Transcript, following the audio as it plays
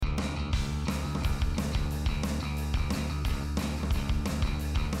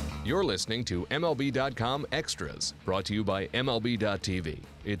You're listening to MLB.com Extras, brought to you by MLB.tv.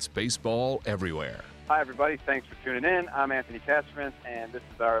 It's baseball everywhere. Hi, everybody. Thanks for tuning in. I'm Anthony Castrovince, and this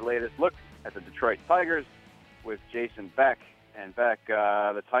is our latest look at the Detroit Tigers with Jason Beck. And Beck,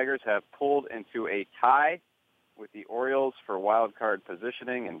 the Tigers have pulled into a tie with the Orioles for wild card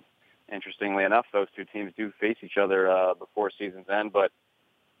positioning. And interestingly enough, those two teams do face each other before season's end. But,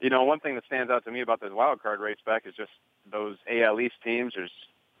 you know, one thing that stands out to me about this wild card race, Beck, is just those AL East teams. There's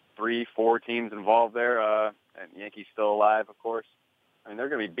 3-4 teams involved there, and Yankees still alive, of course. I mean, they're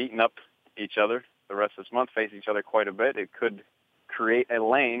going to be beating up each other the rest of this month, face each other quite a bit. It could create a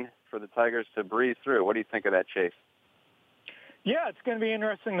lane for the Tigers to breeze through. What do you think of that, Chase? Yeah, it's going to be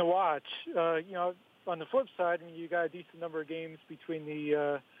interesting to watch. You know, on the flip side, I mean, you got a decent number of games between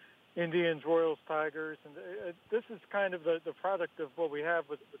the Indians, Royals, Tigers, and this is kind of the product of what we have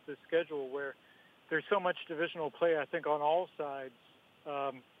with this schedule, where there's so much divisional play, I think, on all sides.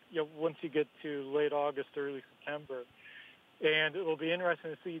 You know, once you get to late August, early September. And it will be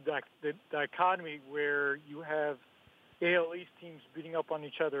interesting to see the dichotomy where you have AL East teams beating up on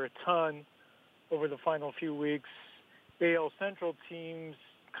each other a ton over the final few weeks. AL Central teams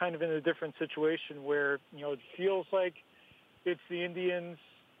kind of in a different situation where, you know, it feels like it's the Indians'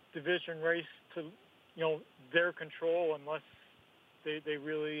 division race to, you know, their control unless they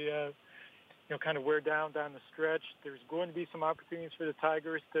really you know, kind of wear down the stretch. There's going to be some opportunities for the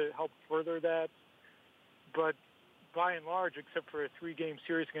Tigers to help further that. But by and large, except for a 3-game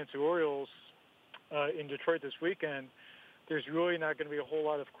series against the Orioles in Detroit this weekend, there's really not going to be a whole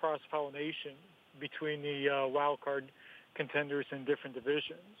lot of cross-pollination between the wild card contenders in different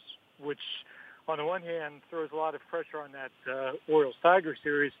divisions, which on the one hand throws a lot of pressure on that Orioles-Tigers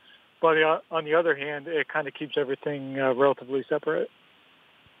series, but on the other hand, it kind of keeps everything relatively separate.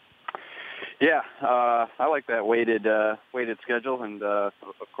 Yeah, I like that weighted schedule, and of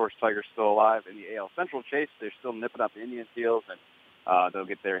course, Tigers still alive in the AL Central chase. They're still nipping up the Indians' heels, and they'll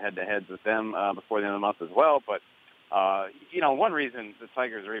get their head-to-heads with them before the end of the month as well. But you know, one reason the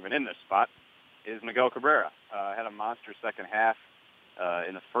Tigers are even in this spot is Miguel Cabrera. Had a monster second half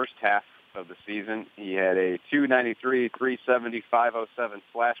in the first half of the season. He had a 293, 370, 507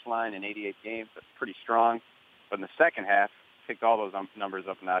 slash line in 88 games. That's pretty strong. But in the second half, picked all those numbers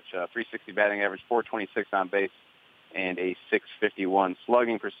up a notch. 360 batting average, 426 on base, and a 651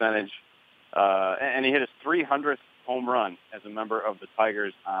 slugging percentage. And he hit his 300th home run as a member of the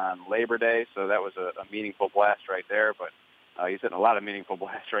Tigers on Labor Day, so that was a meaningful blast right there. But he's hitting a lot of meaningful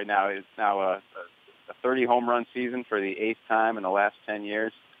blasts right now. It's now a 30 home run season for the 8th time in the last 10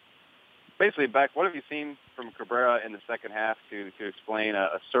 years. Basically, Beck, what have you seen from Cabrera in the second half to explain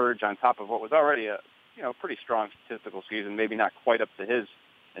a surge on top of what was already a pretty strong statistical season? Maybe not quite up to his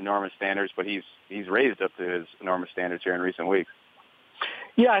enormous standards, but he's raised up to his enormous standards here in recent weeks.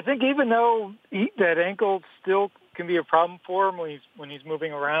 Yeah, I think even though that ankle still can be a problem for him when he's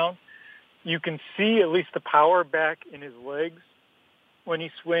moving around, you can see at least the power back in his legs when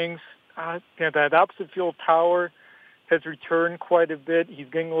he swings. That opposite field power has returned quite a bit. He's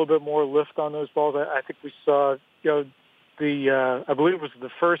getting a little bit more lift on those balls. I think we saw, I believe it was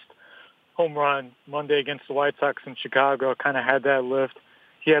the first home run Monday against the White Sox in Chicago, kind of had that lift.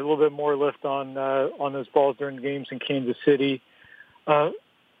 He had a little bit more lift on those balls during the games in Kansas City.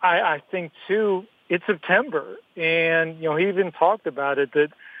 I think, too, it's September, and, you know, he even talked about it, that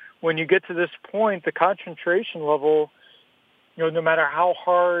when you get to this point, the concentration level, you know, no matter how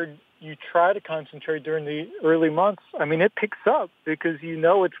hard you try to concentrate during the early months, I mean, it picks up because you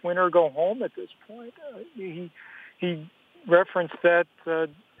know it's win or go home at this point. He referenced that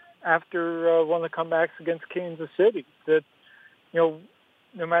after one of the comebacks against Kansas City, that, you know,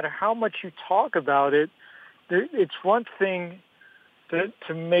 no matter how much you talk about it, it's one thing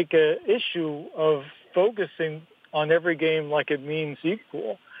to make an issue of focusing on every game like it means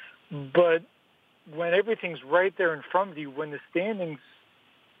equal. But when everything's right there in front of you, when the standings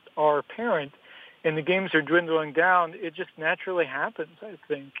are apparent and the games are dwindling down, it just naturally happens, I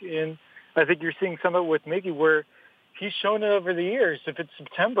think. And I think you're seeing some of it with Miggy, where he's shown it over the years. If it's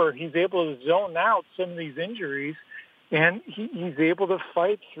September, he's able to zone out some of these injuries, and he's able to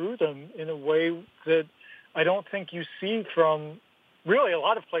fight through them in a way that I don't think you see from really a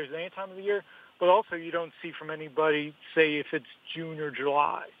lot of players at any time of the year, but also you don't see from anybody, say, if it's June or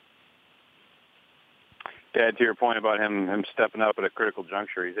July. Yeah, to your point about him stepping up at a critical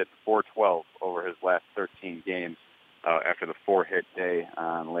juncture, he's hit 412 over his last 13 games after the 4-hit day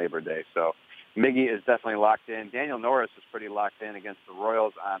on Labor Day. So Miggy is definitely locked in. Daniel Norris is pretty locked in against the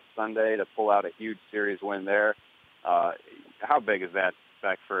Royals on Sunday to pull out a huge series win there. How big is that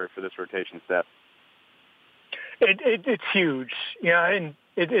back for this rotation step? It's huge. Yeah, and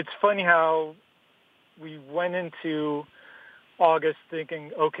it's funny how we went into August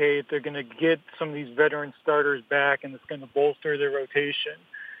thinking, okay, they're going to get some of these veteran starters back and it's going to bolster their rotation.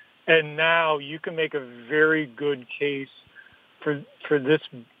 And now you can make a very good case for this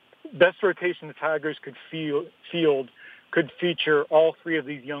best rotation the Tigers could field could feature all three of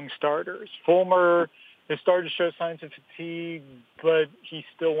these young starters. Fulmer has started to show signs of fatigue, but he's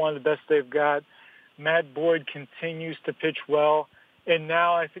still one of the best they've got. Matt Boyd continues to pitch well. And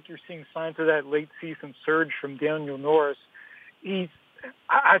now I think you're seeing signs of that late season surge from Daniel Norris.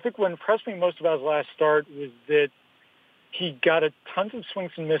 I think what impressed me most about his last start was that he got a tons of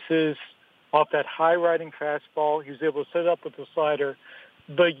swings and misses off that high-riding fastball. He was able to set it up with the slider,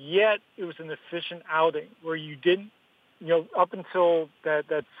 but yet it was an efficient outing where you didn't, up until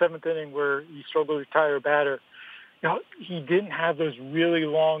that seventh inning where he struggled to retire a batter, he didn't have those really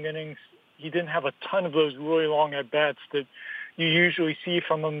long innings. He didn't have a ton of those really long at-bats that you usually see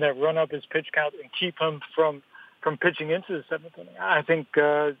from him that run up his pitch count and keep him from pitching into the seventh inning. I think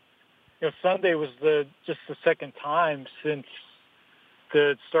Sunday was just the second time since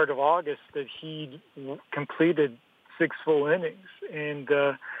the start of August that he completed 6 full innings, and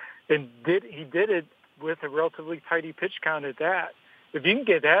he did it with a relatively tidy pitch count at that. If you can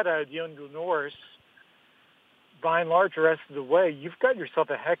get that out of Daniel Norris, by and large, the rest of the way, you've got yourself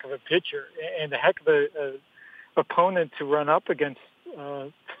a heck of a pitcher and a heck of a opponent to run up against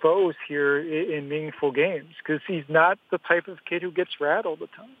foes here in meaningful games, because he's not the type of kid who gets rattled a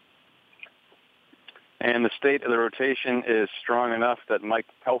ton. And the state of the rotation is strong enough that Mike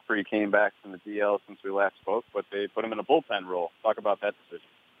Pelfrey came back from the DL since we last spoke, but they put him in a bullpen role. Talk about that decision.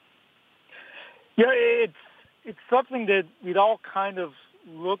 Yeah, it's something that we'd all kind of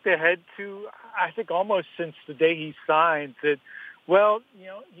looked ahead to, I think almost since the day he signed, that,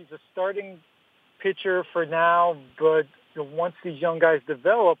 he's a starting pitcher for now, but once these young guys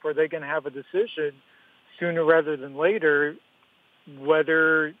develop, are they going to have a decision sooner rather than later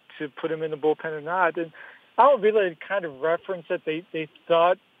whether to put him in the bullpen or not? And I would really kind of reference that they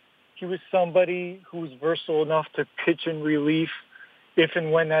thought he was somebody who was versatile enough to pitch in relief if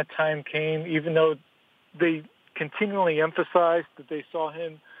and when that time came, even though they continually emphasized that they saw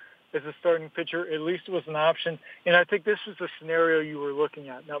him as a starting pitcher. At least it was an option. And I think this was the scenario you were looking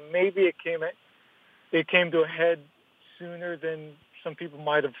at. Now, maybe it came to a head sooner than some people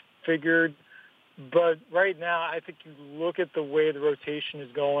might have figured. But right now, I think you look at the way the rotation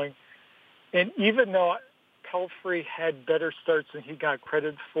is going, and even though Pelfrey had better starts than he got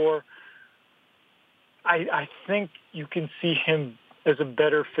credit for, I think you can see him as a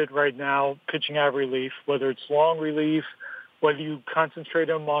better fit right now, pitching out relief, whether it's long relief, whether you concentrate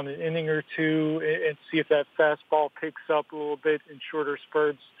him on an inning or two and see if that fastball picks up a little bit in shorter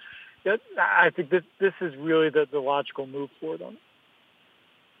spurts. I think this is really the logical move for them.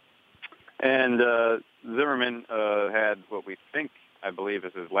 And Zimmerman had what we think, I believe,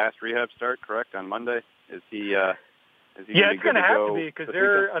 is his last rehab start, correct, on Monday? Is he it's going to have to be, because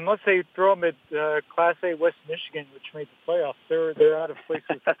unless they throw him at Class A West Michigan, which made the playoffs, they're out of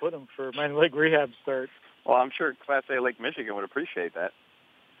places to put him for a minor league rehab start. Well, I'm sure Class A Lake Michigan would appreciate that.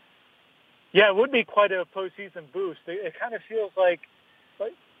 Yeah, it would be quite a postseason boost. It kind of feels like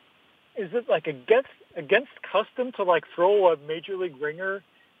is it like against custom to throw a major league ringer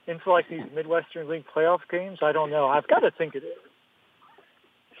into these Midwestern League playoff games? I don't know. I've got to think it is.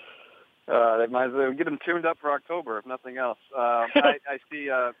 They might as well get him tuned up for October, if nothing else. I see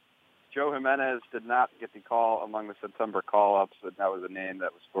Joe Jimenez did not get the call among the September call-ups. That was a name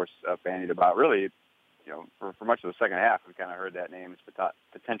that was, of course, bandied about. Really, for much of the second half, we kind of heard that name as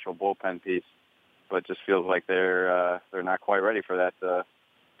potential bullpen piece, but it just feels like they're not quite ready for that to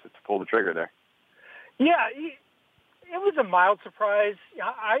pull the trigger there. Yeah, it was a mild surprise.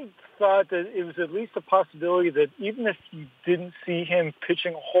 I thought that it was at least a possibility that even if you didn't see him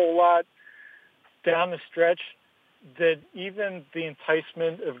pitching a whole lot down the stretch, that even the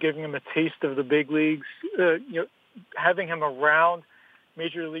enticement of giving him a taste of the big leagues, having him around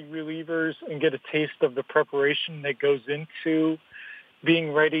major league relievers and get a taste of the preparation that goes into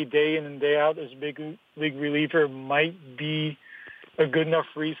being ready day in and day out as a big league reliever might be a good enough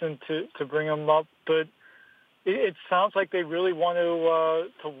reason to bring him up. But it sounds like they really want I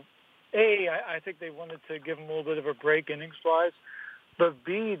think they wanted to give him a little bit of a break innings-wise, but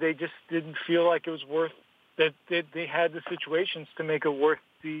B, they just didn't feel like it was worth that they had the situations to make it worth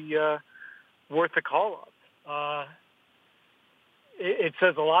the call-up. It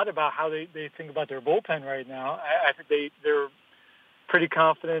says a lot about how they think about their bullpen right now. I think they're pretty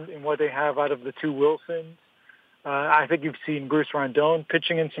confident in what they have out of the two Wilsons. I think you've seen Bruce Rondon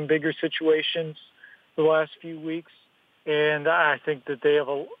pitching in some bigger situations the last few weeks. And I think that they have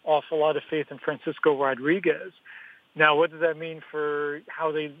an awful lot of faith in Francisco Rodriguez. Now, what does that mean for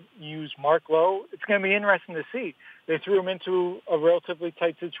how they use Mark Lowe? It's going to be interesting to see. They threw him into a relatively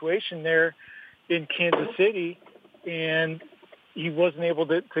tight situation there in Kansas City, and he wasn't able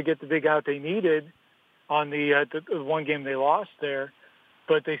to get the big out they needed on the one game they lost there.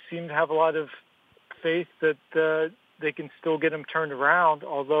 But they seem to have a lot of faith that they can still get him turned around,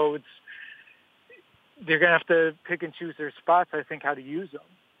 although they're going to have to pick and choose their spots, I think, how to use them.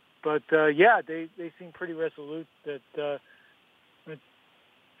 But, they seem pretty resolute that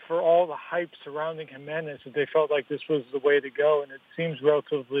for all the hype surrounding Jimenez, that they felt like this was the way to go, and it seems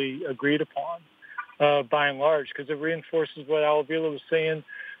relatively agreed upon by and large, because it reinforces what Al Avila was saying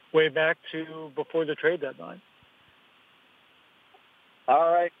way back to before the trade deadline.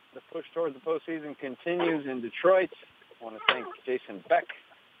 All right, the push towards the postseason continues in Detroit. I want to thank Jason Beck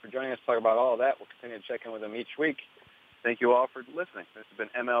for joining us to talk about all of that. We'll continue to check in with him each week. Thank you all for listening. This has been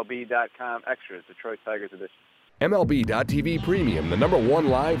MLB.com Extras, Detroit Tigers edition. MLB.tv Premium, the #1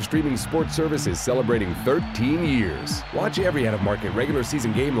 live streaming sports service, is celebrating 13 years. Watch every out-of-market regular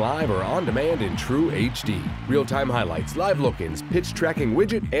season game live or on demand in true HD. Real-time highlights, live look-ins, pitch tracking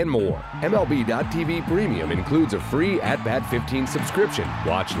widget, and more. MLB.tv Premium includes a free At-Bat 15 subscription.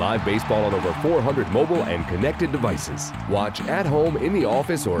 Watch live baseball on over 400 mobile and connected devices. Watch at home, in the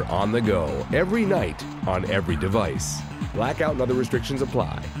office, or on the go every night on every device. Blackout and other restrictions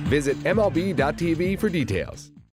apply. Visit MLB.tv for details.